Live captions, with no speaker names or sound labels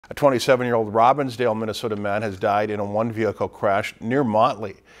A 27-year-old Robbinsdale, Minnesota man has died in a one-vehicle crash near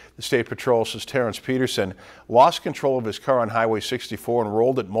Motley. The State Patrol says Terrence Peterson lost control of his car on Highway 64 and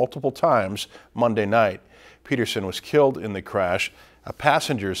rolled it multiple times Monday night. Peterson was killed in the crash. A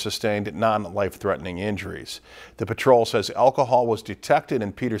passenger sustained non-life-threatening injuries. The patrol says alcohol was detected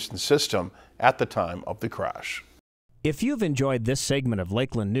in Peterson's system at the time of the crash. If you've enjoyed this segment of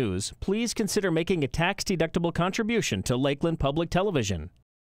Lakeland News, please consider making a tax-deductible contribution to Lakeland Public Television.